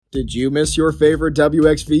Did you miss your favorite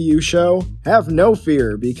WXVU show? Have no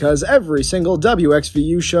fear, because every single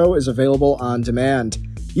WXVU show is available on demand.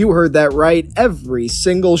 You heard that right, every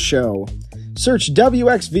single show. Search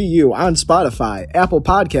WXVU on Spotify, Apple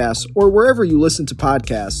Podcasts, or wherever you listen to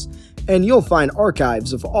podcasts, and you'll find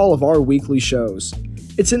archives of all of our weekly shows.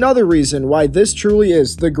 It's another reason why this truly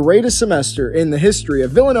is the greatest semester in the history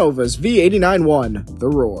of Villanova's V89.1, The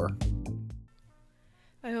Roar.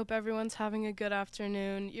 I hope everyone's having a good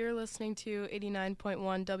afternoon. You're listening to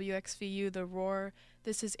 89.1 WXVU The Roar.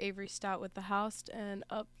 This is Avery Stout with The House, and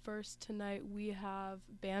up first tonight we have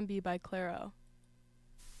Bambi by Clairo.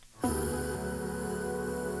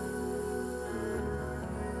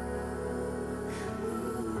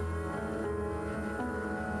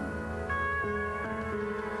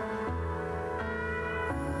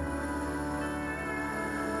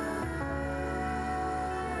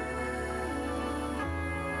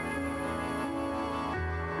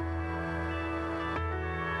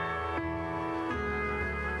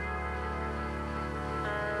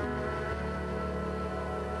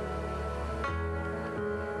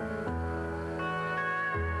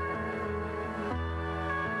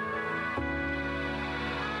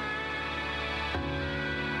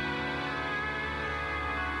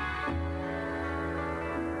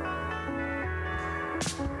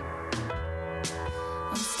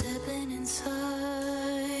 I'm stepping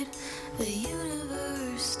inside the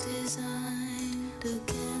universe designed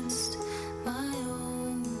against my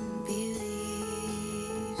own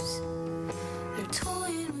beliefs. They're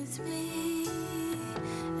toying with me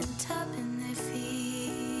and tapping their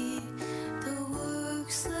feet. The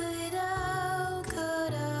work's laid out,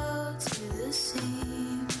 cut out to the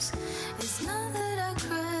seams. It's not that I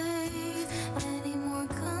crave any more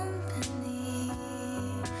company.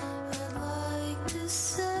 I'd like to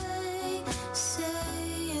say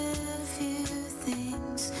a few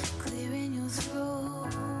things, clearing your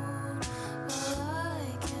throat while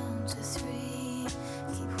I count to three.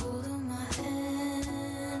 Keep holding my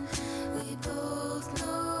hand. We both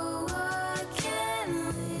know I can't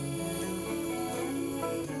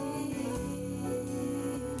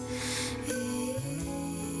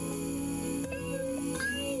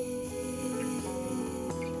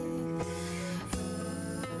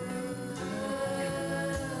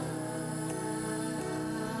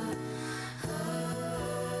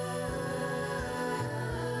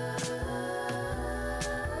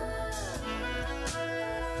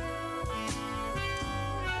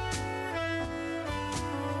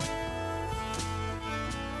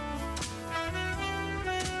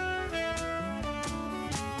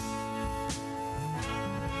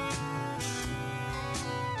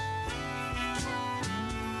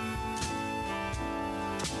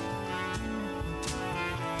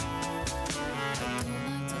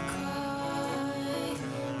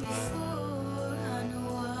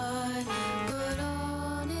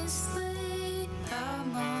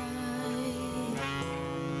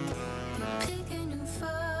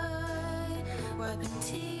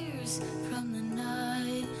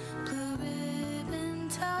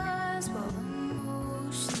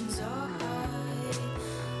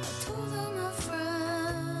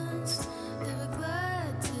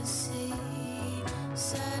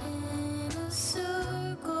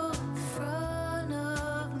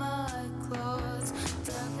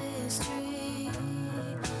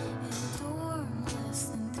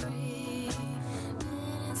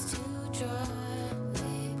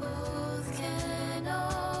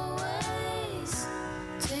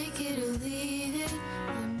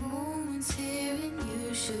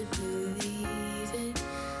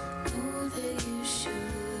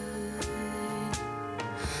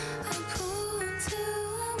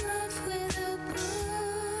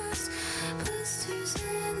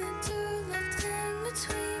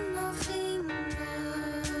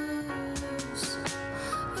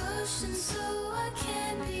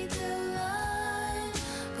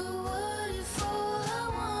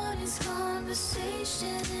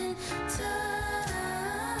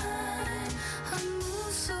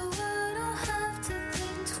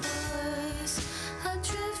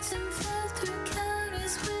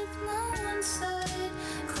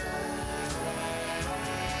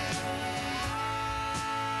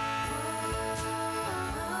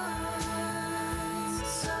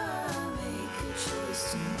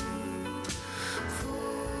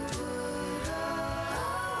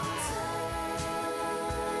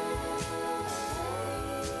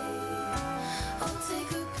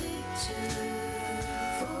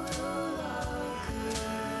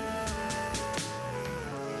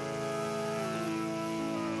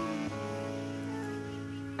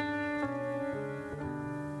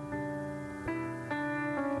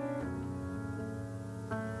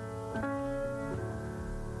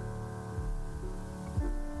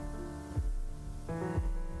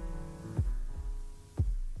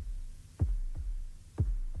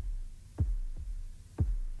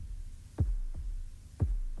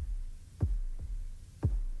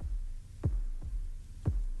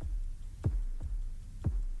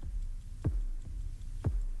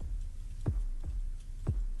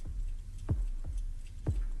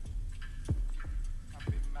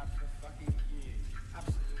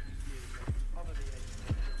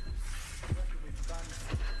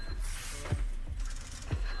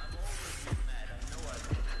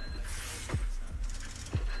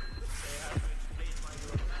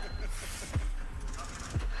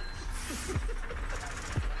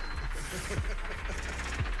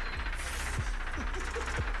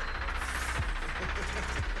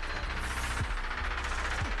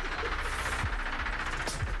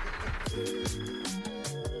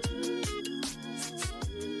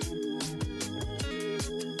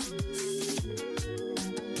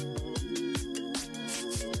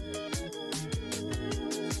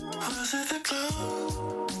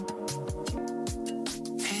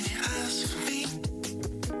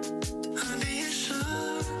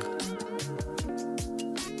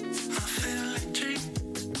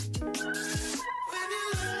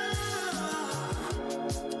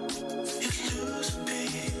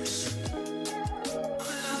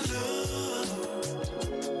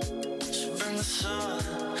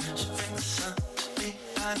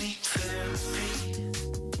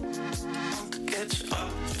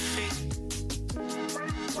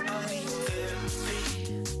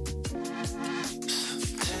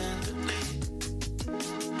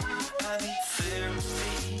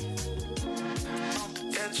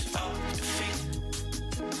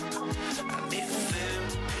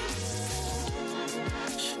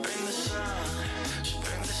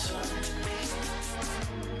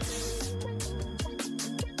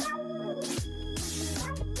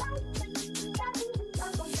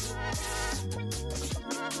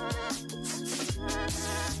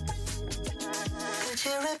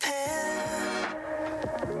care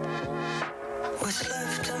what's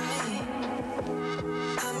left of me.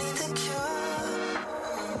 I need the cure,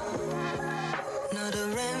 not a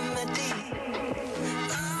remedy.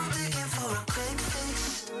 I'm digging for a quick fix.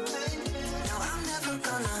 No, I'm never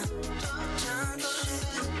gonna jump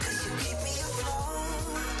ship, 'cause you keep me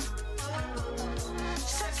afloat.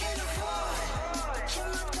 Second of all,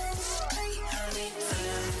 you're my best thing. I need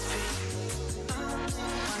therapy.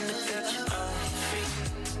 Wanna get you off free.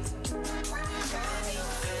 I need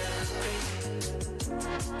therapy.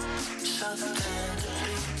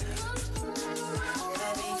 Self-tenderly. I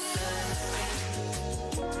need therapy.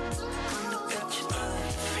 Wanna get you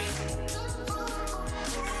off free.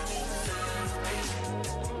 I need therapy.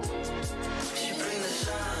 She bring the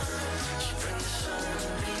sun. She bring the sun to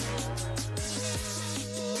me.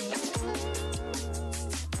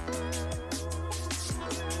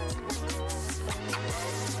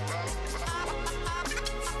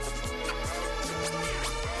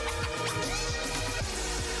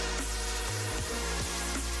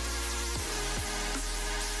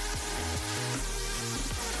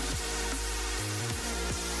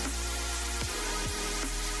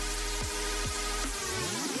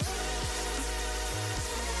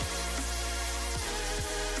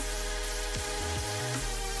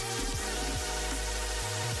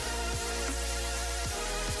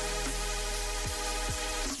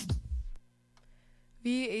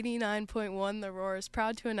 V89.1 The Roar is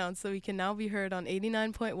proud to announce that we can now be heard on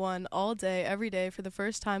 89.1 all day, every day for the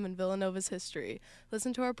first time in Villanova's history.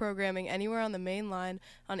 Listen to our programming anywhere on the main line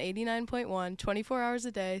on 89.1, 24 hours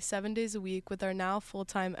a day, 7 days a week with our now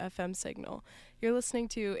full-time FM signal. You're listening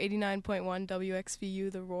to 89.1 WXVU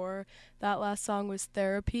The Roar. That last song was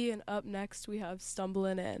Therapy, and up next we have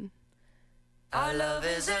Stumbling In. Our love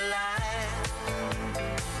is alive,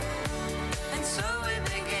 and so we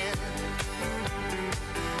begin.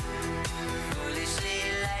 Foolishly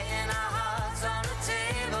laying our hearts on the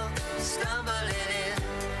table, stumbling in.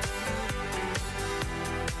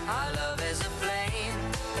 Our love is a flame,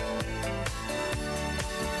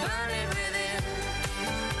 burning within.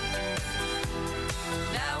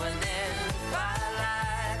 Now and then,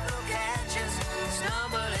 firelight will catch us,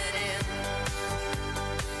 stumbling in.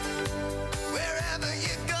 Wherever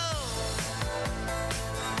you go,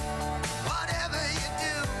 whatever you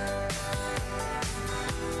do,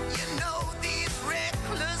 you know these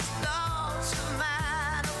reckless thoughts of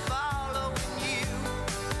mine are following you.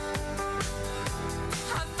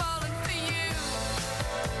 I'm falling for you,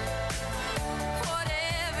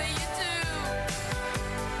 whatever you do.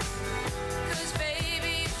 'Cause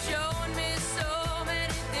baby, you've shown me so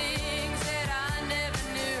many things that I never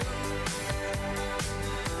knew.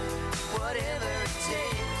 Whatever it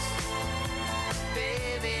takes,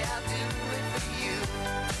 baby, I'll do it for you.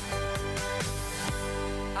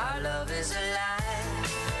 Our love is alive,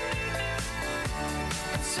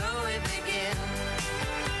 and so we begin.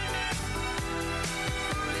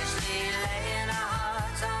 Foolishly laying our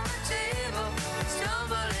hearts on the table,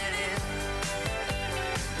 stumbling in.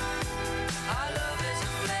 Our love is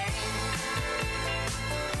a flame,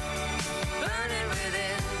 burning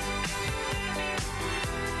within.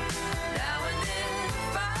 Now and then,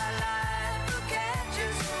 firelight will catch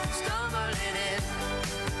us, stumbling in.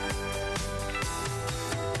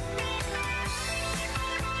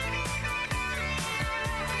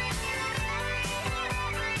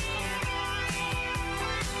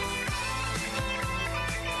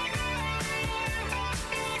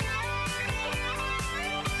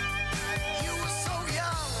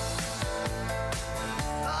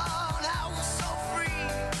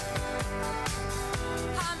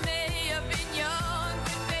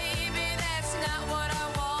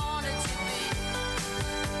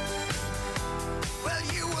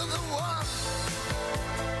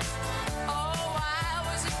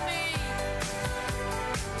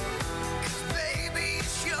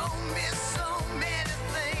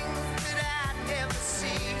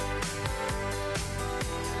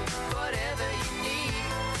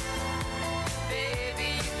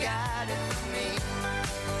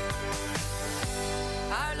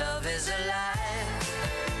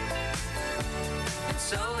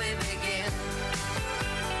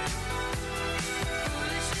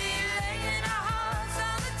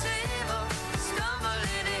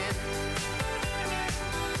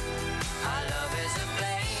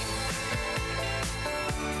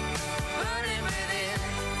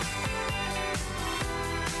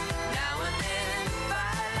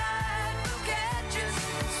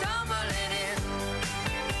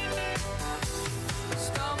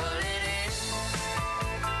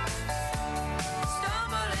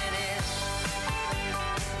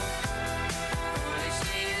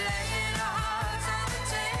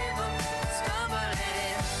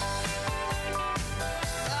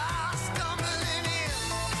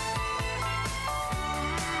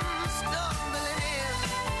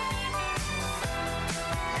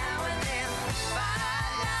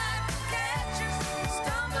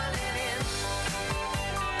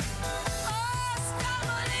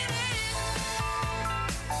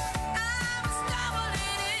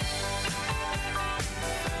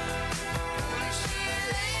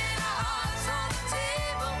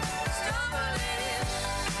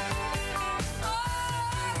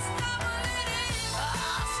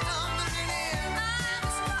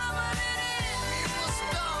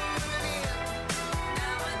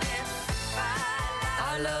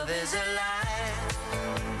 love is a lie.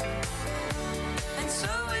 And so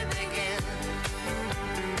we begin,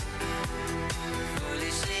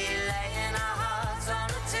 foolishly laying our hearts on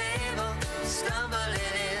the table,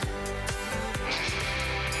 stumbling in.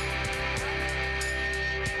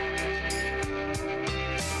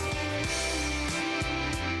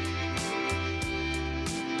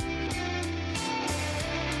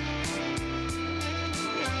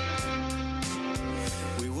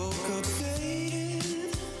 We woke up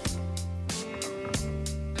faded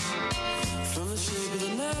from the shape of the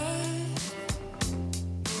night.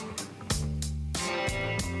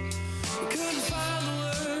 We couldn't find the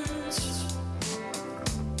words,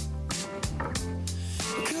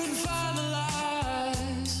 we couldn't find the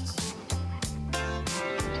lies.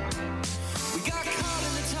 We got caught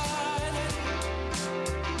in the tide,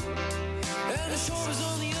 and the shore was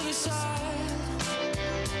on the other side.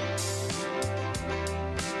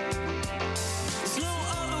 There's no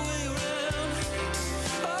other way around,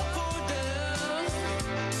 up or down.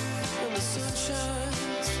 When the sun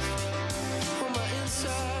shines on my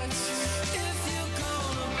insides, if you're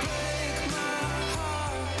gonna break my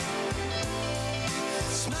heart,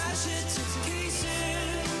 smash it to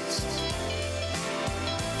pieces.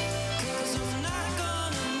 'Cause I'm not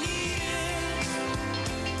gonna need it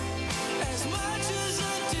as much as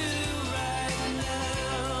I do right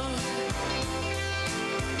now.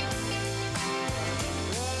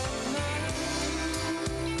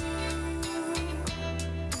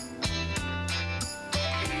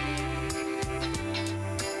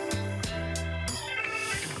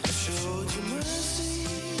 I showed you mercy,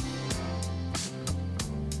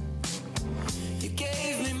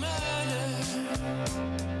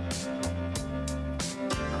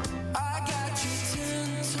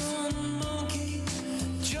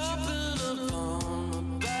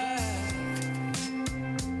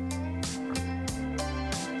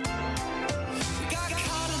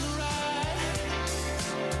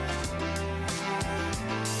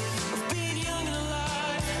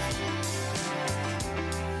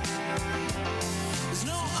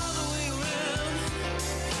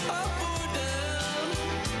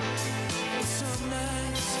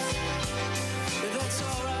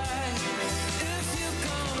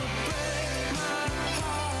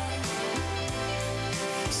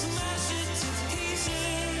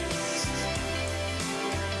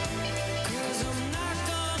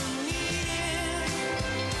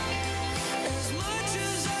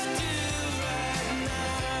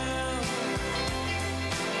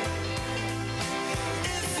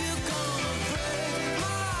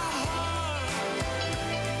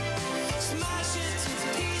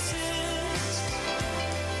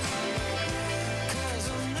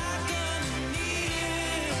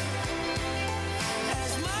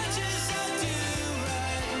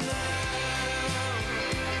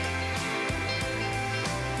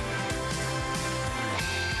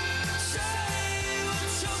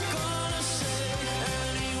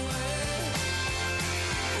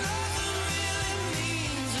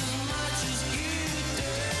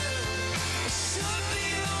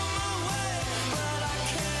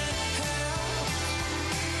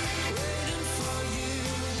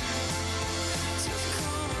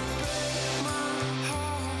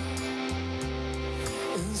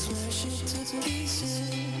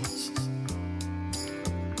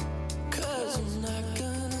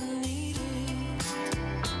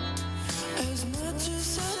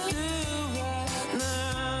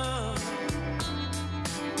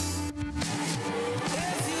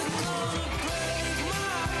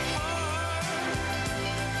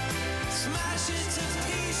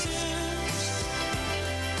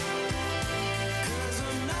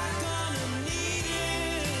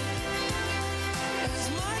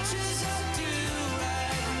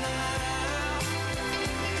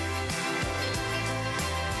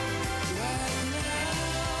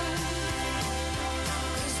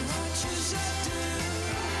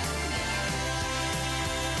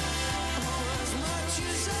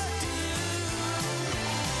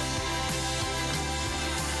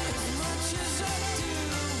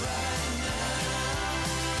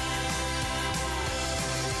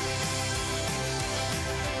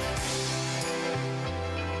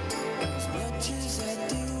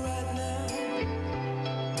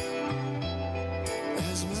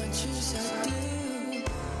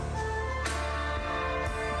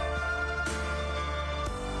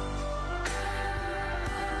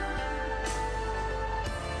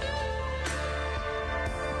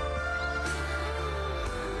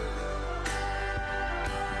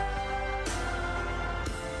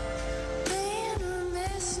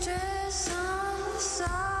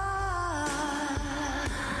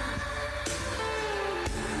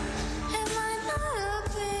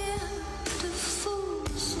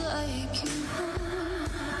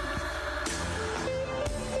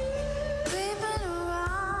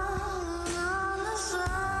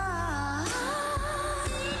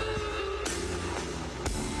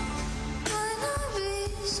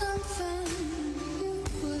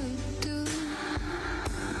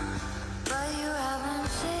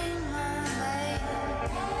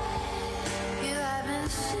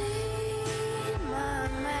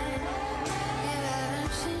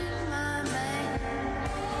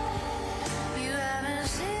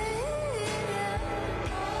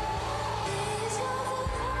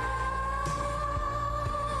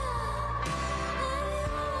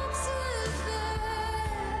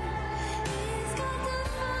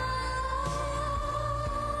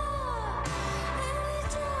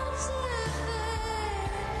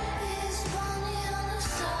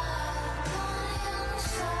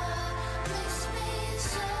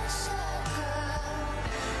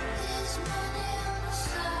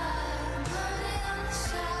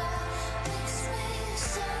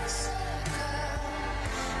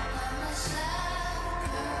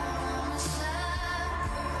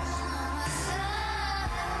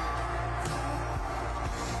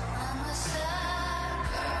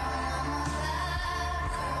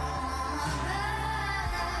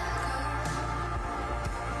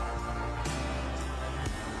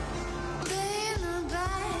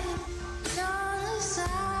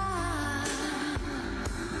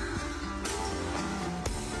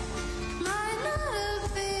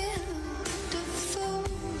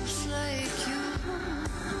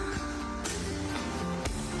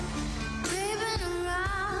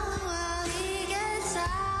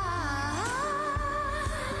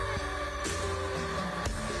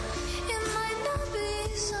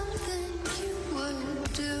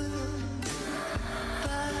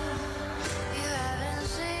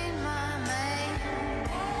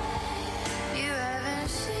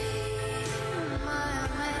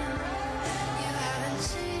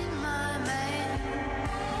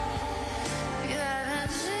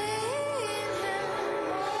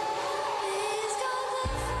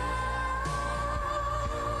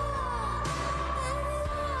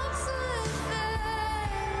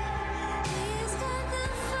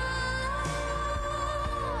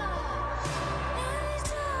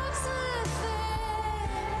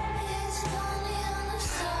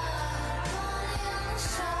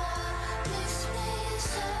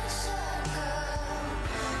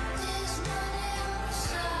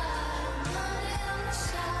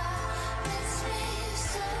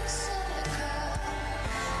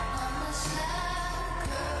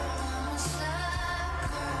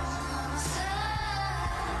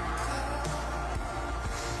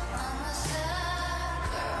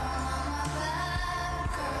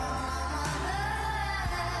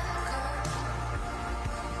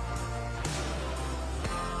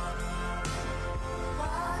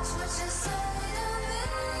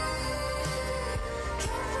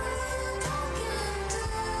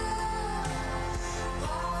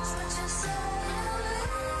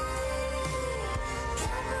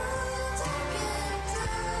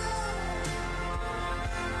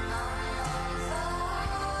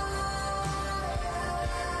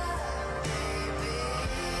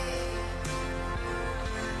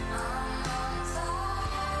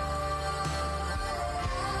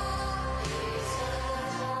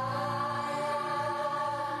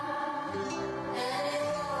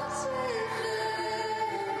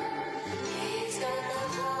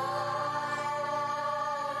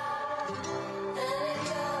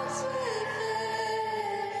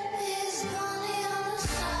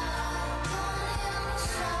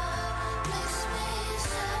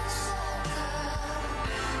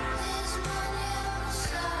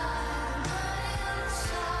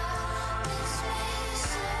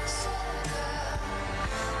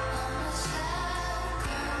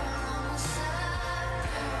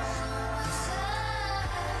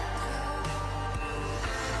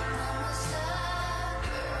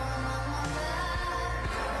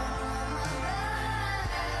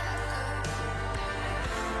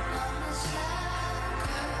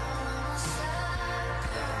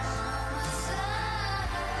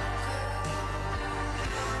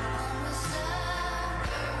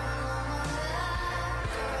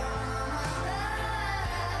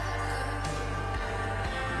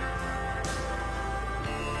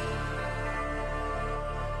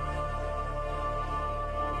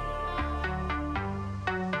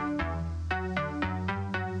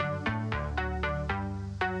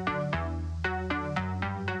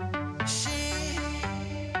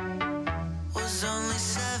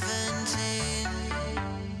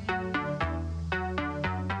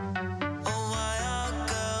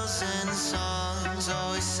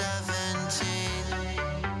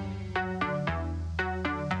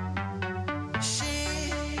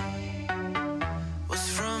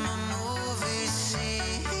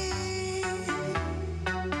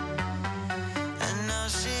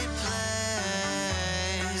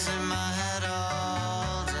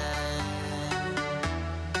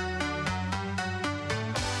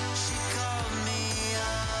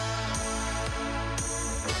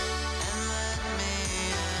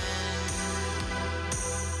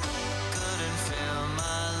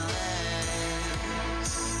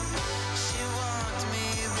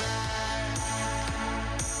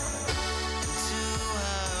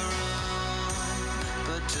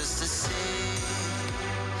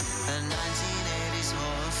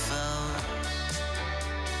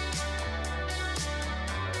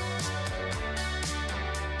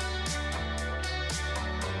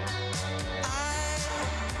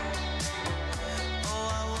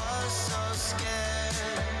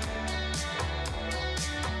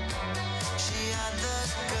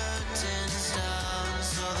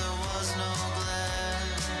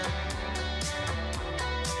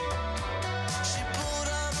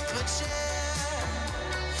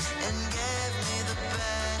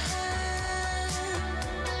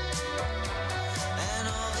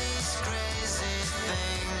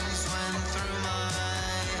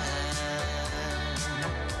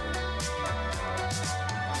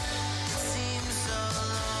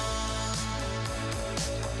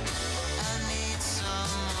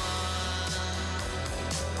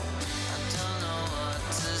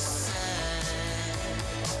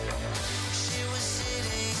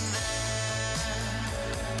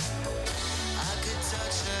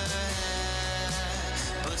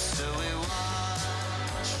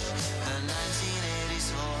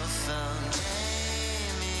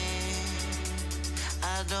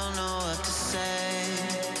 don't know what to say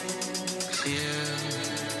to you.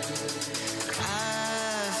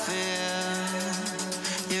 I feel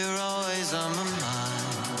you're always on my mind.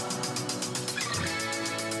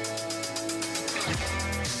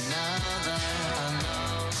 Now that I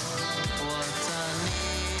know what I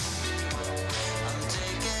need, I'm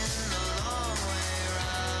taking the long way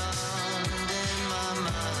round in my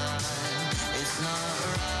mind. It's not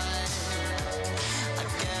right. I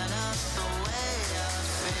can't help the way I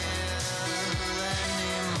feel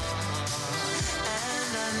anymore,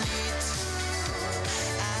 and I need to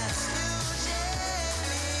ask you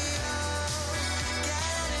gently,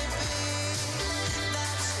 can it be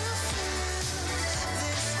that you feel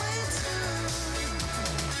this way too?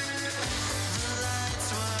 The lights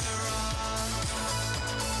were off,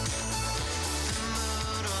 the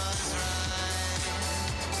mood was right.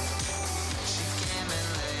 She came and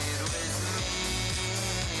laid with me.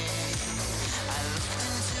 I looked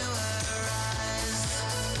into her eyes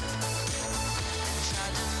and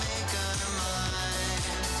tried to make her mine,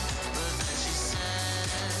 but then she said,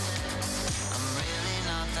 I'm really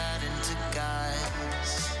not that into guys.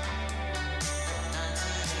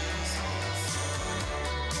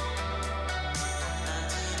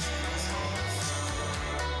 1984.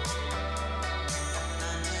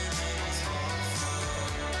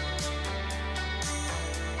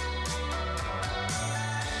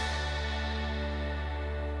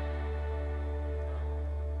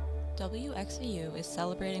 WXVU is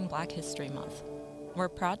celebrating Black History Month. We're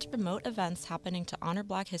proud to promote events happening to honor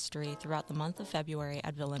Black history throughout the month of February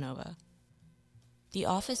at Villanova. The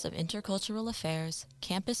Office of Intercultural Affairs,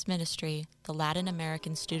 Campus Ministry, the Latin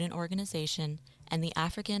American Student Organization, and the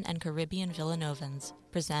African and Caribbean Villanovans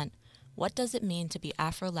present What Does It Mean to Be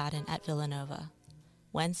Afro-Latin at Villanova?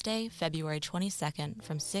 Wednesday, February 22nd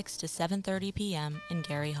from 6 to 7:30 p.m. in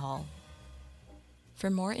Gary Hall. For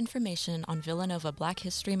more information on Villanova Black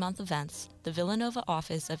History Month events, the Villanova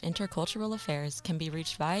Office of Intercultural Affairs can be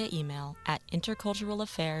reached via email at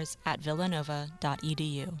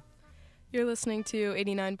interculturalaffairs@villanova.edu. You're listening to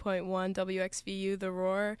 89.1 WXVU The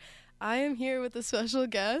Roar. I am here with a special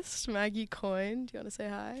guest, Maggie Coyne. Do you want to say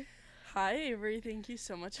hi? Hi, Avery. Thank you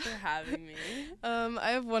so much for having me.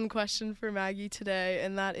 I have one question for Maggie today,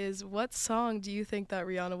 and that is, what song do you think that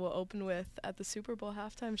Rihanna will open with at the Super Bowl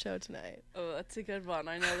halftime show tonight? Oh, that's a good one.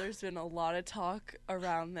 I know there's been a lot of talk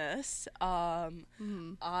around this. I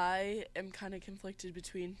am kind of conflicted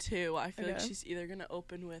between two. I feel like she's either going to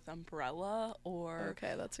open with Umbrella or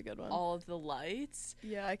Okay, that's a good one. All of the Lights.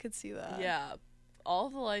 Yeah, I could see that. Yeah. All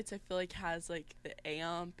of the Lights, I feel like, has like the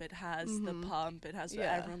amp, it has the pump, it has what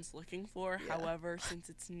everyone's looking for. Yeah. However, since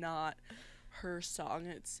it's not her song,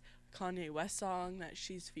 it's Kanye West's song that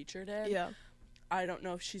she's featured in. Yeah. I don't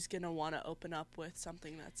know if she's gonna want to open up with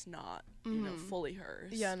something that's not, you know, fully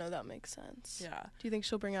hers. Yeah, no, that makes sense. Yeah. Do you think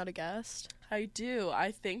she'll bring out a guest? I do.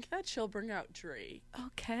 I think that she'll bring out Drake.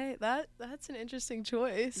 Okay, that's an interesting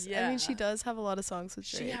choice. Yeah. I mean, she does have a lot of songs with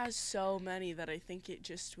Drake. She has so many that I think it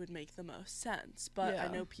just would make the most sense. But I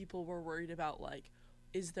know people were worried about, like,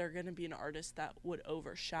 is there going to be an artist that would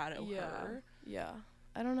overshadow her? Yeah.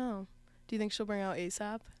 I don't know. Do you think she'll bring out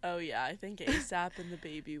A$AP? Oh, yeah. I think A$AP and the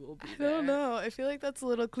Baby will be there. I don't know. I feel like that's a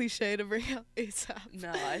little cliche to bring out A$AP.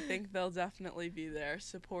 No, I think they'll definitely be there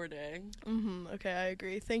supporting. Okay, I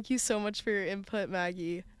agree. Thank you so much for your input,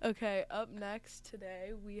 Maggie. Okay, up next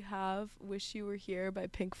today we have Wish You Were Here by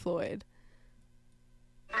Pink Floyd.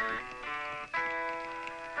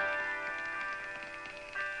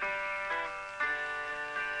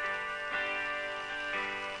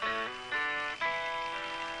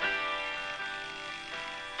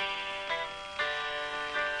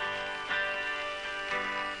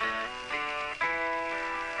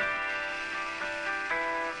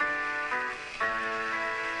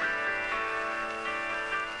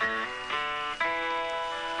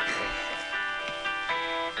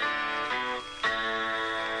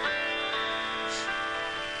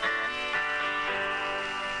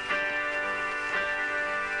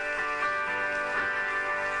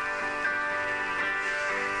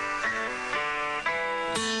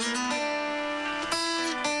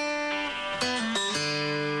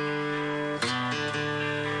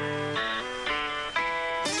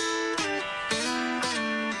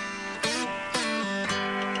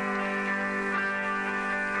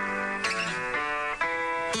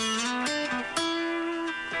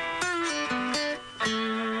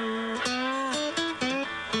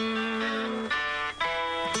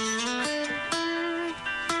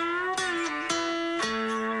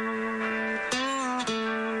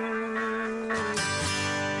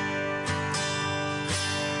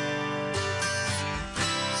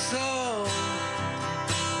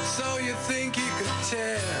 So you think you could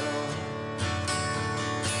tell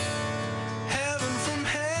heaven from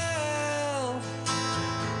hell,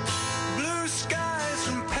 blue skies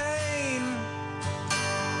from pain?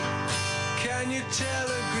 Can you tell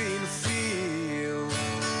a green field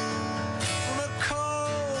from a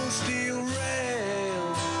cold steel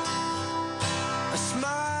rail, a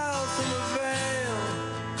smile from a veil?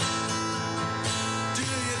 Do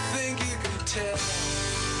you think you can tell?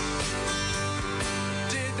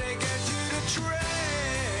 Did they get you to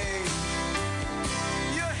train?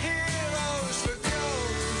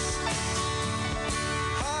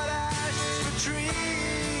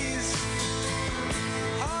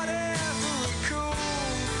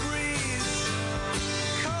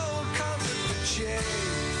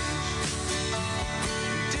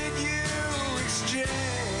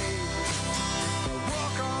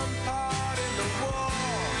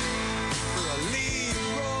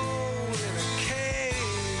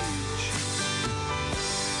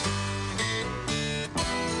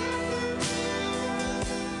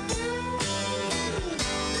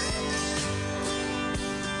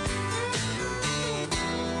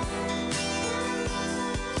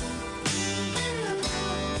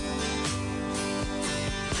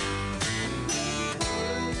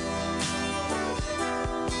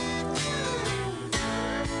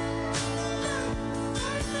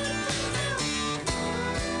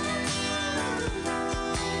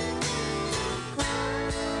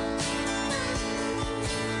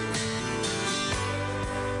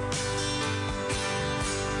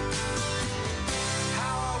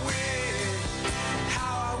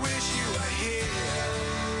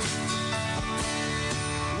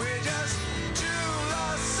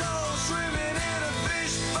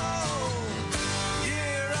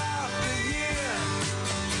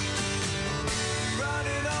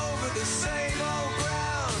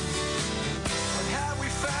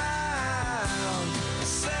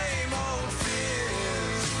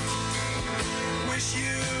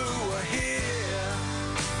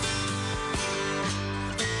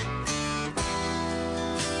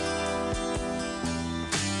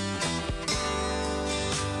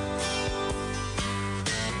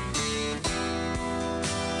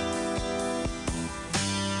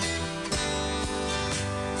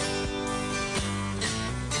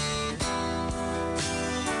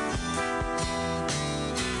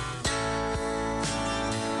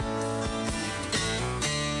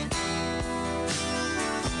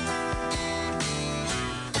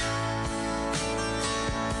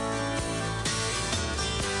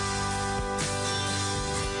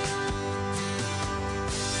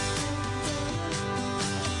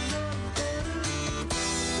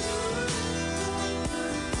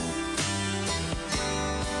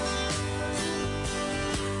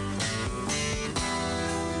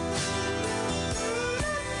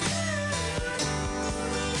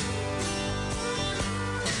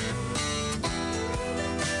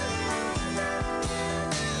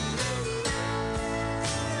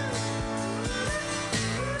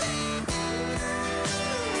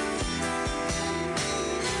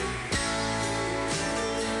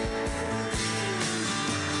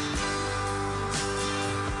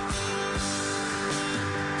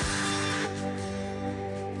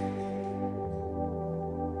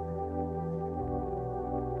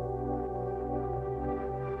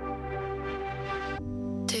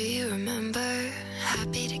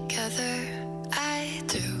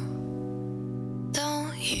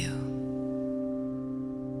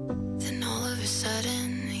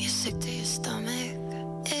 stomach.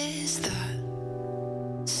 Is that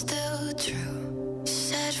still true? You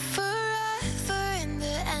said forever, in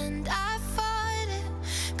the end I fought it.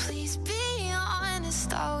 Please be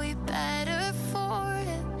honest, are we better for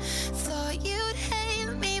it? Thought you'd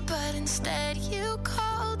hate me, but instead you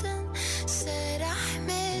called and said I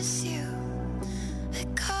miss you. I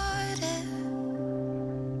caught it.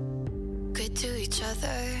 Good to each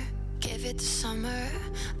other, give it to summer.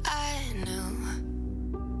 I knew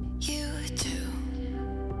you too,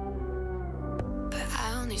 but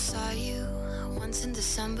I only saw you once in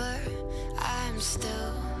December. I'm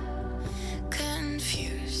still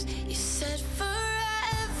confused. You said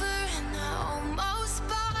forever and I almost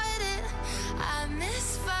bought it. I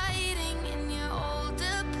miss fighting in your old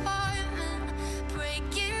apartment,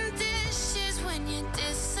 breaking dishes when you're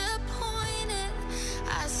disappointed.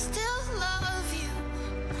 I still love you,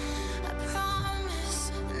 I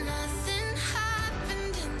promise. Nothing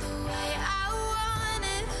happened in the way I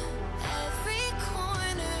wanted. Every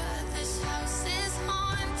corner of this house is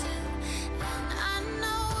haunted, and I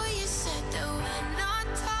know you said that we're not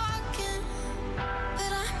talking,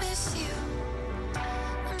 but I miss you.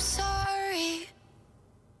 I'm sorry.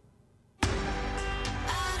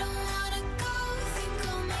 I don't wanna go, think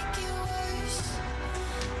I'll make it worse.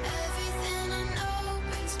 Everything I know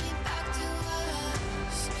brings me back to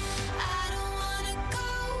us. I don't wanna go,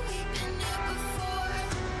 we've been here before.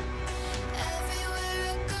 Everywhere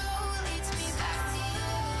I go leads me back to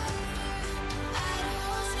you. I don't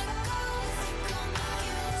wanna go, think I'll make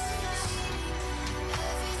it worse.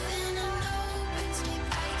 Everything I know brings me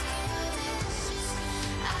back to us.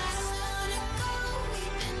 I don't wanna go,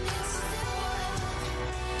 we've been here before.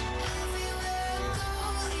 Everywhere I go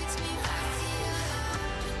leads me back to you.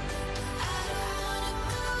 I don't wanna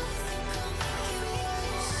go, think I'll make it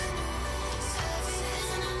worse.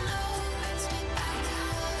 Everything I know brings me back to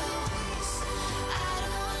us. I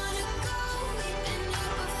don't wanna go, we've been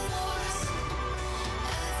here before.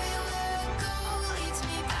 Everywhere I go leads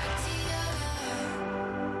me back to you.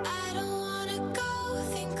 I don't wanna go,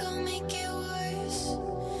 think I'll make it worse.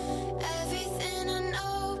 Everything I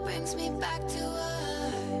know brings me back to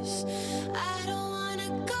us. I don't wanna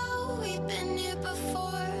go, we've been here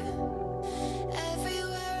before.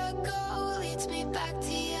 Everywhere I go leads me back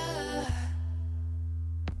to you.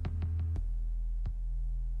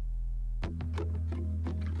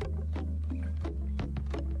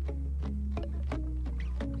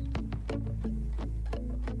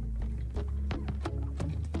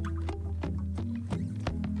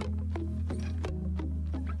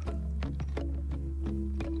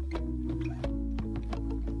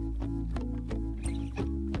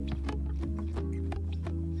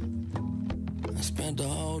 I spent the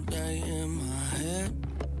whole day in my head.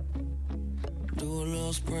 Do a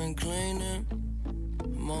little spring cleaning.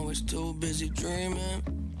 I'm always too busy dreaming.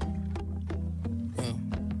 Well,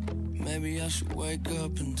 maybe I should wake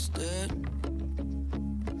up instead.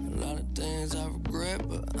 A lot of things I regret,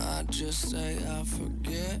 but I just say I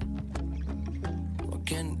forget. Why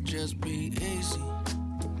can't it just be easy?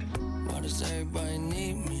 Why does everybody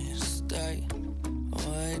need me to stay?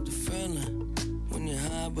 Oh, I hate the feeling when you're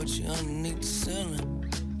high, but you're underneath the ceiling.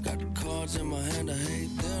 Got the cards in my hand, I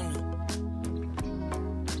hate dealing.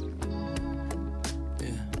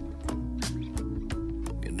 Yeah.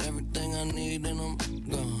 Get everything I need and I'm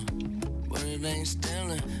gone. But it ain't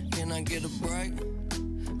stealing. Can I get a break?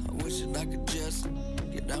 I wish that I could just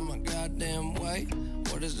get out my goddamn way.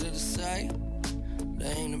 What is it to say?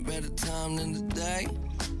 There ain't a better time than today.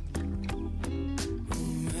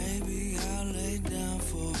 Maybe I'll lay down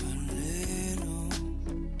for a little.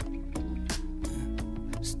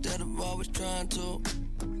 Instead of always trying to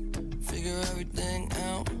figure everything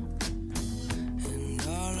out. And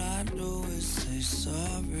all I do is say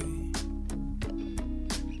sorry.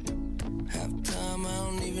 Half the time I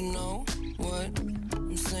don't even know what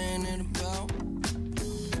I'm saying it about.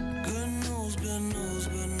 Good news, good news,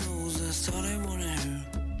 good news, that's all they wanna hear.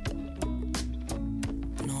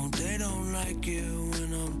 No, they don't like it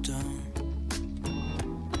when I'm down.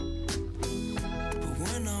 But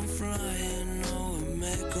when I'm flying, oh, it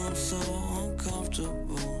make them so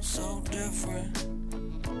uncomfortable, so different.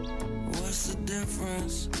 What's the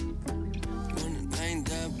difference? When it ain't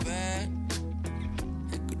that bad,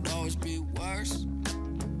 it could always be worse.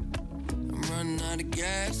 I'm running out of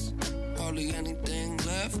gas, hardly anything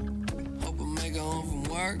left. Hope I make it home from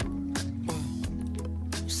work. But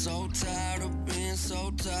I'm so tired of being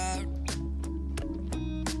so tired.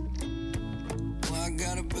 Well, I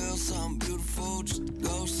gotta build something beautiful just to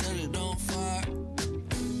go set it on fire.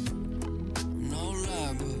 No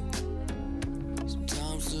lie, but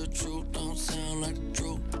sometimes the truth don't sound like the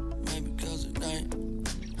truth. Maybe 'cause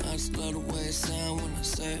just love the way it sound when I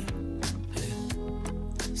say it.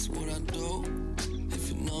 Yeah, it's what I do. If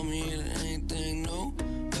you know me, it ain't anything new.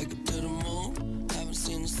 Wake up to the moon. Haven't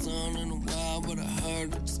seen the sun in a while, but I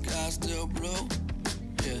heard that the sky's still blue.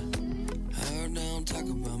 Yeah, I heard they don't talk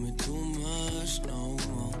about me too much no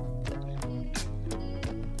more.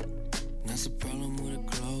 That's the problem with a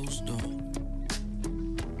closed door.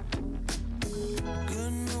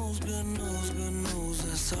 Good news, good news, good news.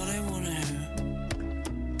 That's all they wanna hear.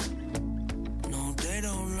 No, they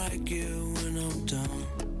don't like it when I'm down.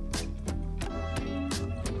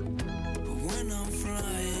 But when I'm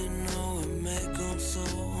flying, no, it make them so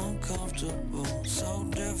uncomfortable, so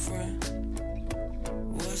different.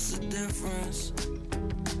 What's the difference?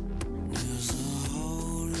 There's a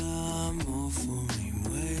whole lot more for me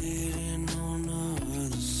waiting on the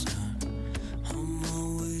other side. I'm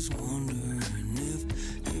always wondering if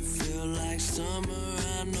it feel like summer.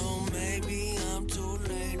 I know maybe I'm too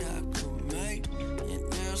late. I could make it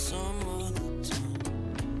there some other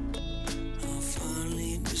time. I'll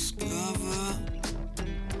finally discover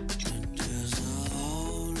that there's a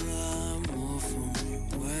whole lot more for me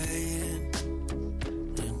waiting.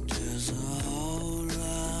 That there's a whole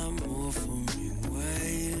lot more for me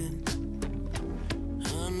waiting.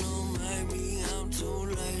 I know maybe I'm too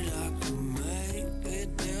late. I could make it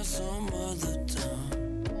there some other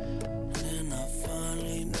time. Then I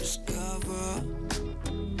finally discover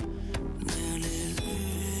that it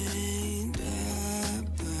ain't that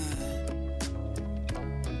bad.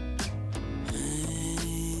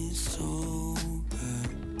 Ain't so bad.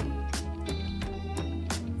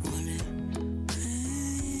 Well, it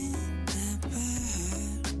ain't that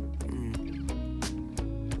bad.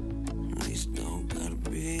 At least don't gotta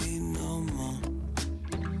be no more.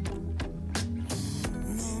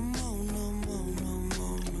 No more, no more, no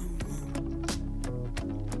more, no more.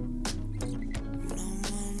 No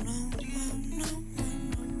more, no more, no more, no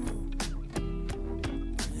more.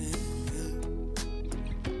 Yeah.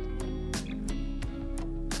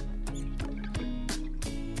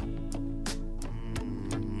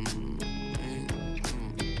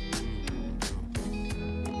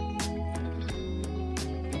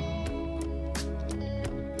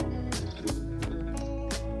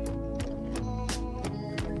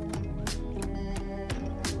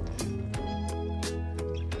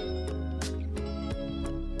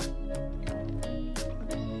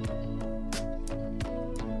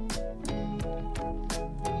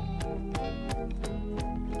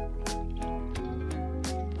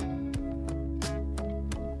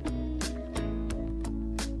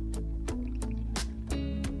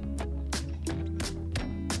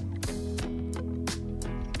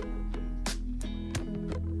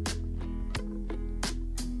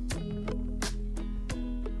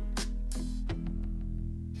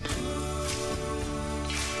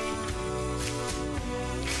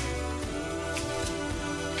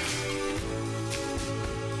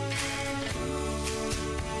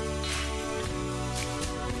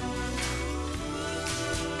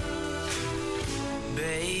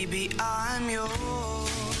 Baby, I'm yours.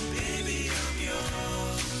 Baby, I'm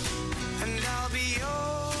yours. And I'll be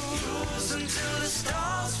yours until the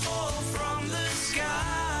stars fall from the sky.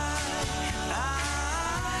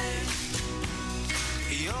 I'm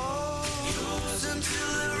yours until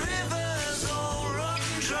the rivers all run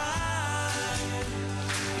dry.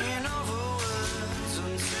 In other words,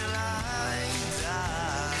 until I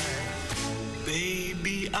die.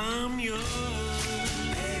 Baby, I'm yours.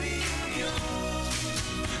 Baby, I'm yours.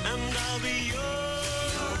 And I'll be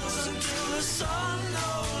yours until the sun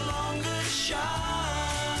no longer shines.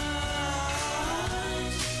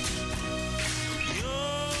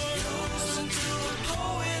 Yours until the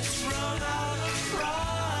poets run out of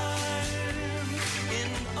rhyme. In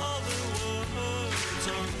other words,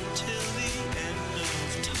 until the end of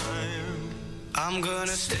time. I'm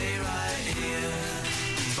gonna stay right here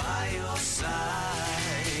by your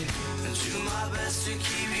side and do my best to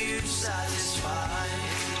keep you satisfied.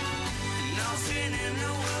 Nothing in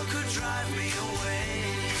the world could drive me away.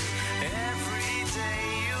 Every day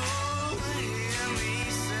you'll hear me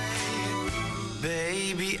say,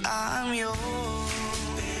 baby, I'm yours.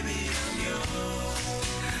 Baby, I'm yours.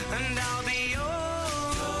 And I'll be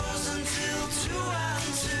yours until 2 and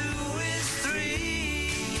 2 is 3.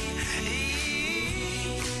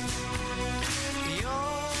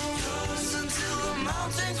 Yours until the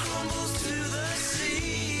mountain crumbles to the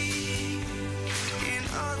sea. In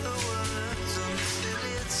other words, until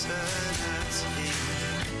eternity,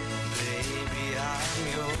 baby, I'm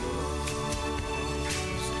yours.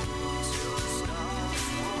 Till the stars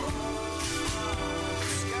fall from the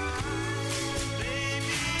sky,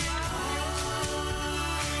 baby, I'm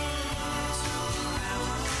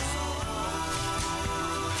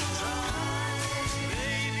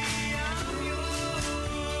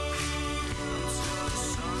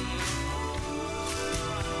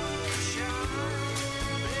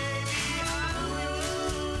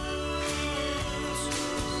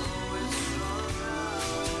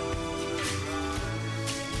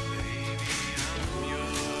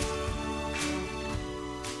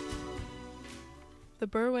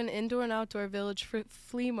Berwyn Indoor and Outdoor Village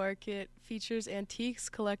Flea Market features antiques,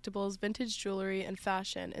 collectibles, vintage jewelry, and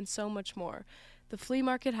fashion, and so much more. The flea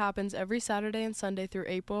market happens every Saturday and Sunday through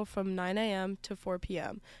April from 9 a.m. to 4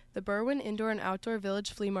 p.m. The Berwyn Indoor and Outdoor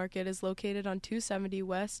Village Flea Market is located on 270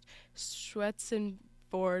 West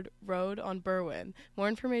Schwetzenford Road on Berwyn. More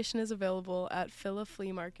information is available at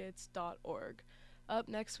philafleamarkets.org. Up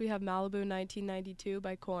next, we have Malibu 1992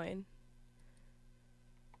 by Coin.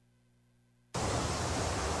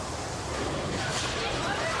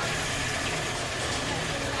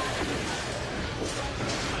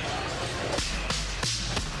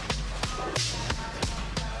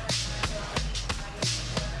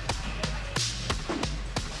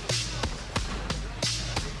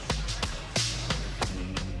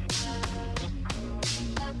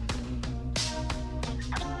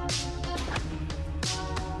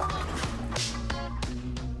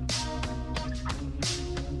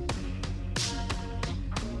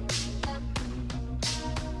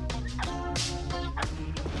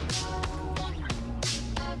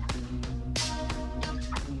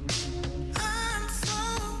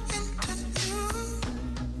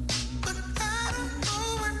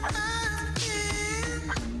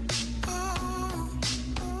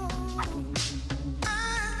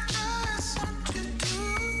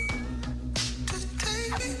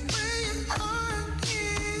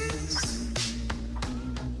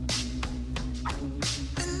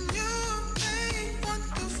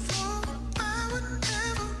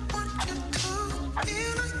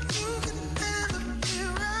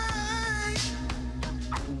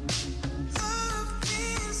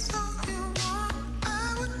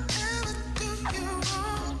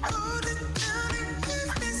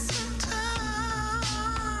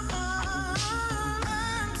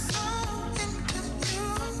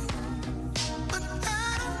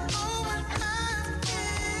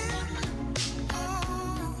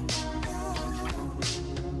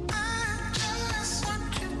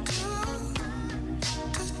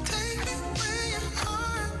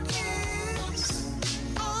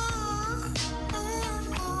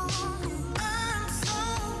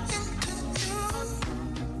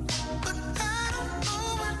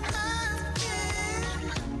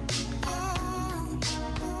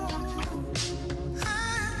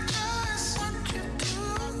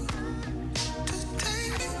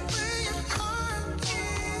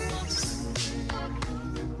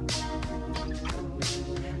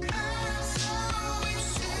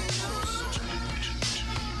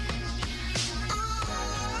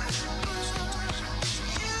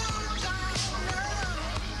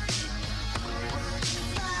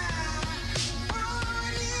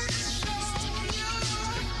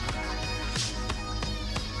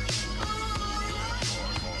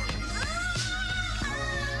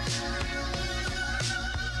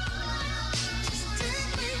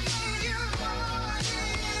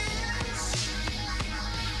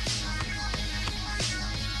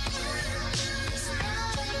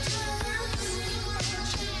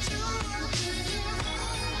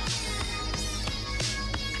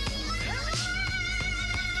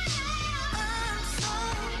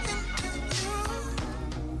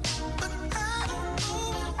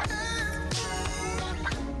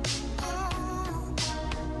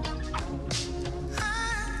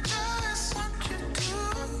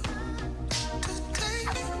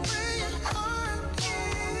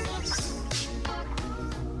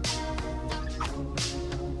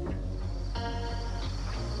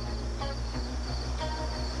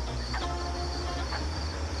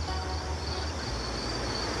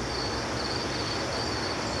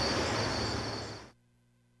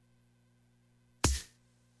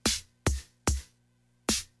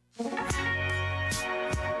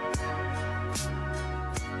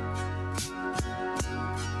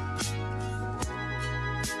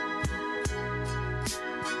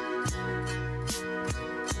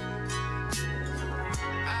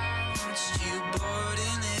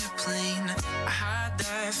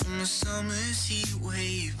 a summer's heat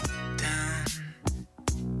wave down.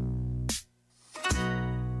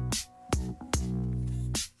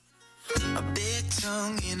 A big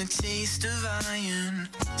tongue and a taste of iron.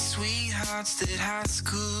 Sweethearts that high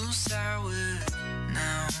school sour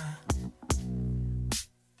now.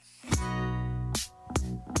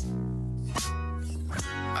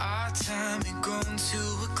 Our time had grown to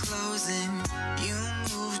a closing. You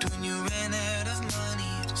moved when you ran out of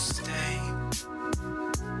money to stay.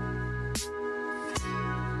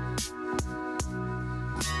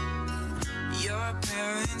 Your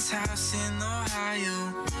parents' house in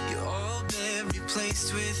Ohio, your old bed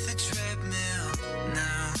replaced with a treadmill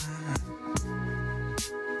now.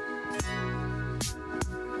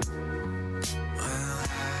 Well,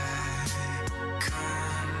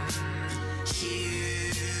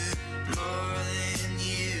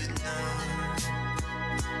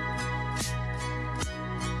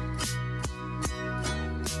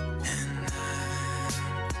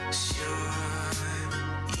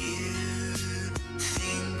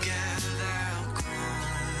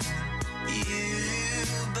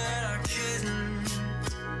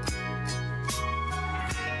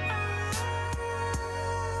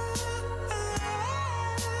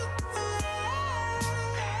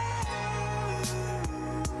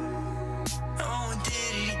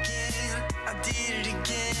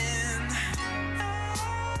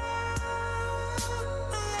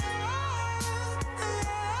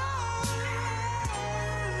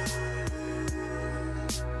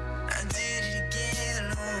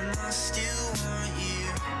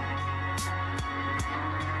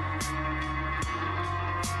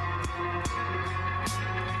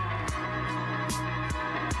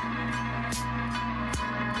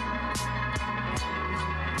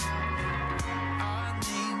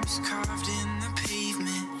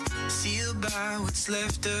 what's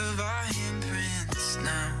left of our handprints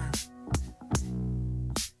now.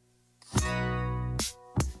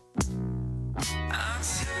 I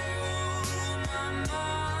told my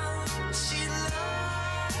mom she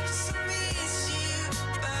loves to miss you,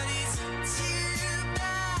 but it's too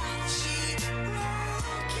bad she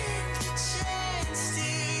won't get the chance to.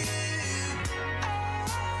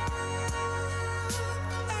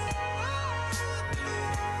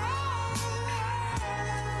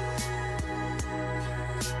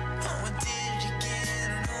 Oh, I did it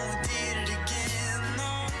again, oh, I did it again,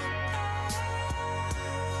 no.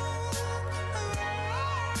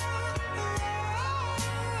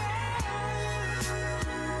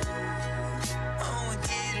 Oh, I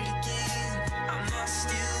did it again, I must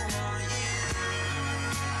still want you.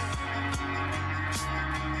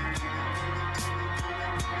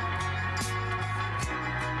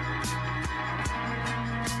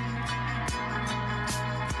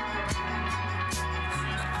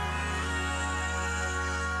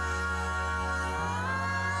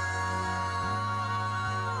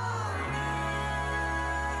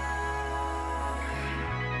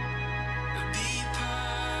 Be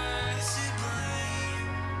part to blame.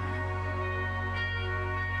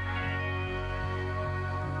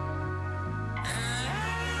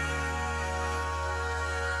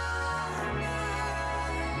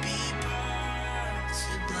 Be part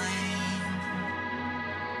to blame.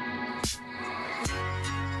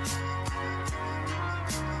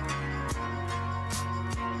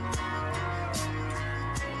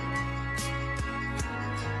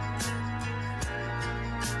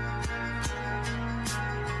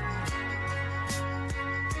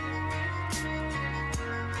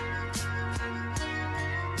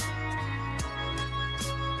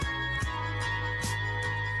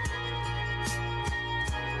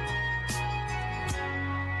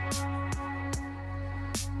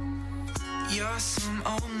 You're some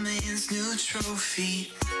old man's new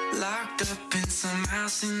trophy, locked up in some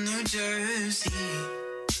house in New Jersey.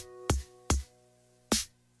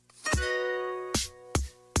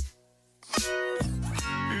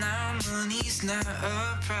 Now money's not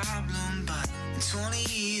a problem, but in 20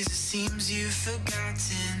 years it seems you've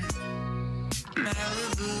forgotten.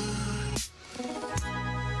 Malibu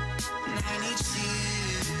 92.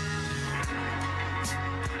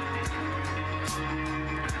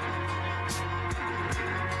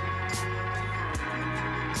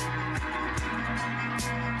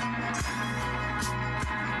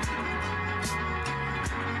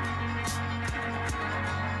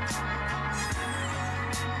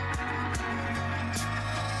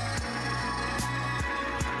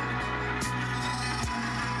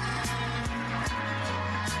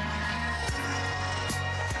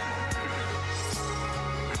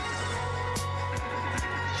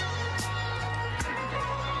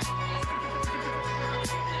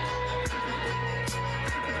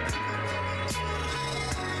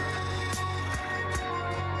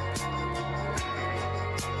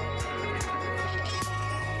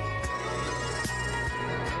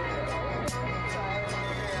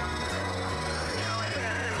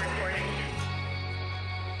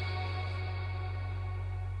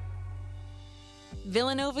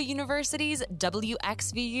 Villanova University's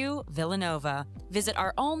WXVU Villanova. Visit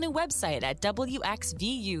our all-new website at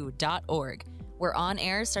wxvu.org. We're on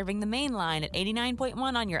air serving the main line at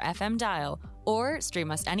 89.1 on your FM dial, or stream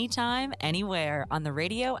us anytime, anywhere on the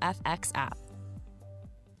Radio FX app.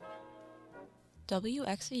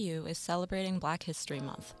 WXVU is celebrating Black History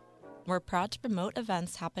Month. We're proud to promote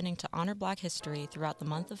events happening to honor Black history throughout the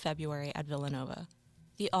month of February at Villanova.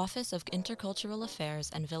 The Office of Intercultural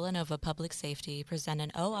Affairs and Villanova Public Safety present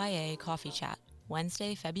an OIA Coffee Chat,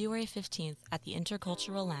 Wednesday, February 15th at the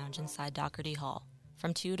Intercultural Lounge inside Doherty Hall,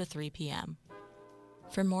 from 2 to 3 p.m.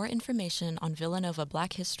 For more information on Villanova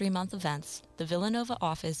Black History Month events, the Villanova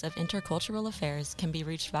Office of Intercultural Affairs can be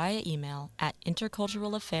reached via email at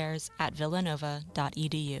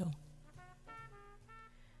interculturalaffairs@villanova.edu.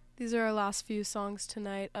 These are our last few songs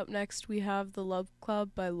tonight. Up next, we have The Love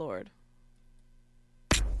Club by Lorde.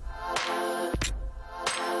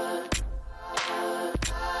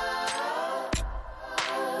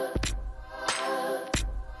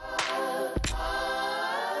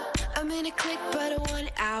 I'm in a clique, but I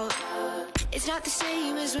want out. It's not the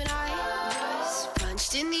same as when I was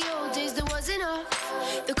punched. In the old days, there was enough.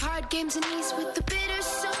 The card games and ease with the bitter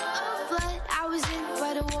soul of blood. I was in,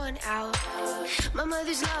 but I want out. My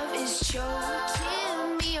mother's love is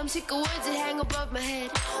choking me. I'm sick of words that hang above my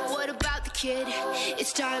head. What about the kid?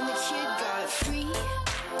 It's time the kid got free. Be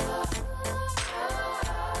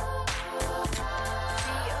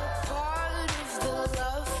a part of the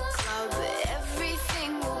love club.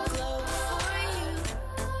 Everything will glow for you.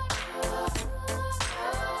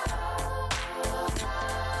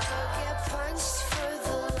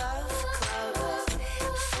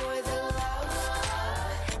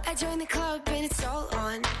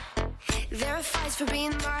 for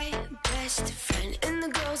being my best friend. And the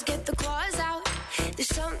girls get the claws out.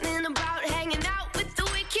 There's something about hanging out with the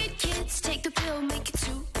wicked kids. Take the pill, make it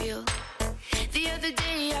too real. The other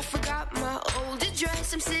day I forgot my old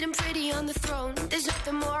address. I'm sitting pretty on the throne. There's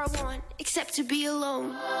nothing more I want except to be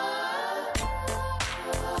alone.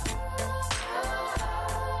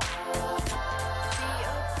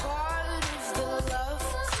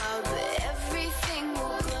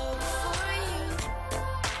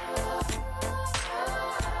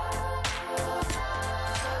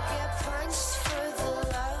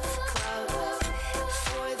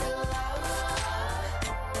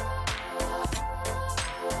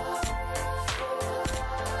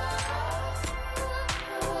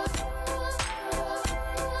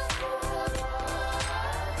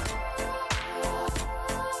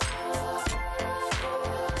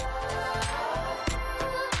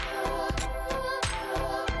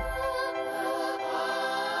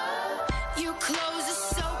 Your clothes are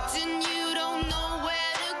soaked and you don't know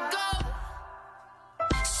where to go.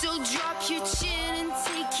 So drop your chin and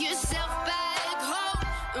take yourself back home.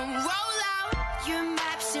 And roll out your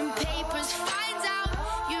maps and papers. Find out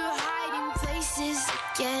you're hiding places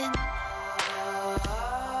again.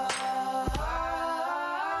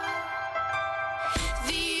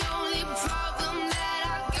 The only problem that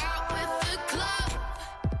I got with the club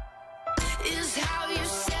is how you're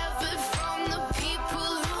severed from the people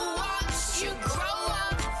who watched you grow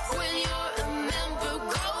up. When you're a member,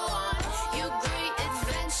 go on your great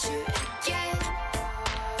adventure again.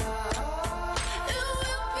 And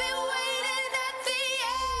we'll be waiting at the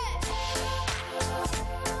end.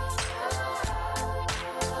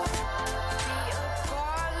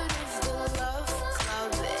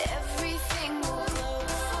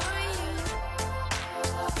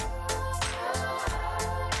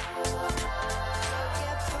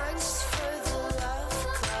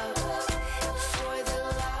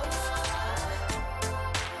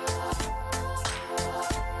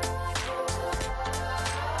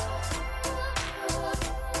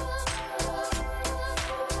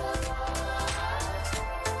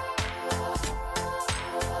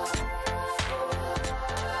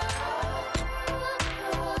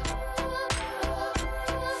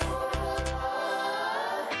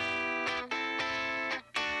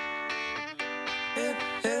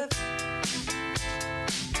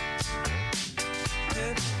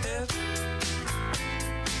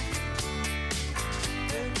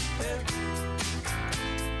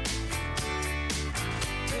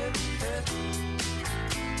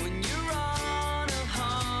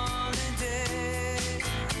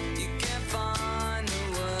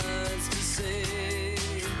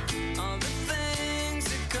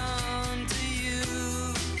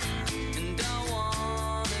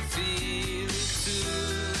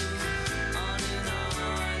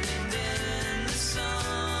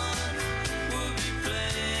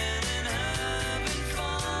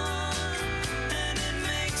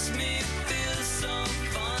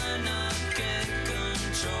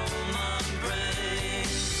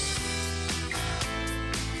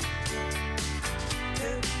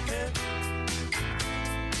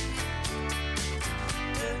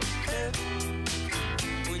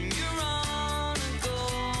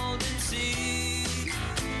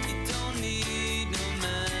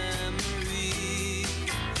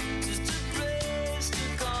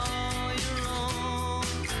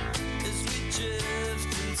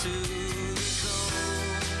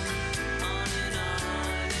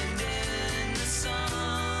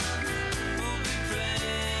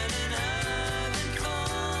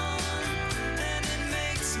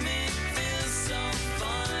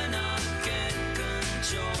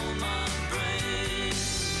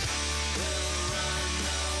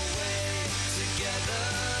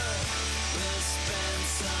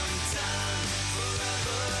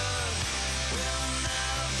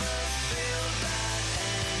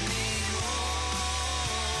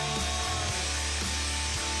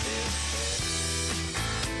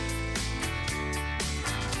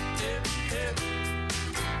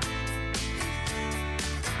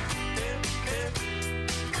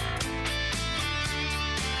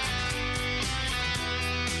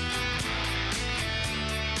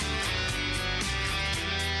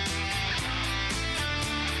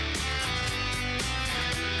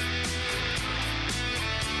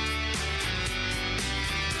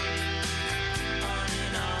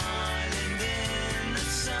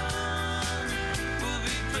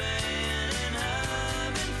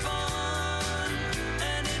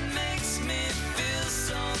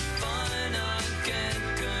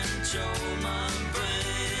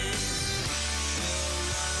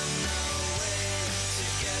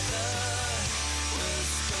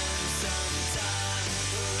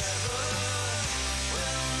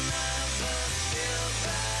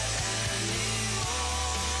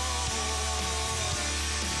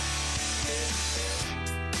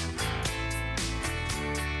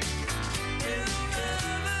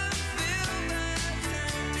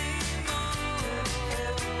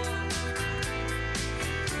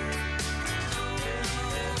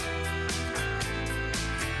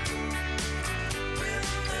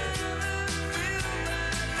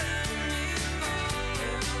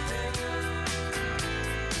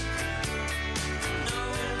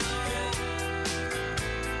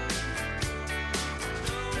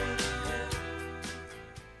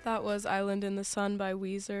 That was Island in the Sun by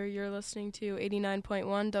Weezer. You're listening to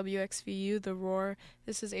 89.1 WXVU, The Roar.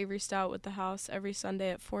 This is Avery Stout with The House every Sunday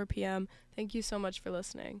at 4 p.m. Thank you so much for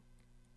listening.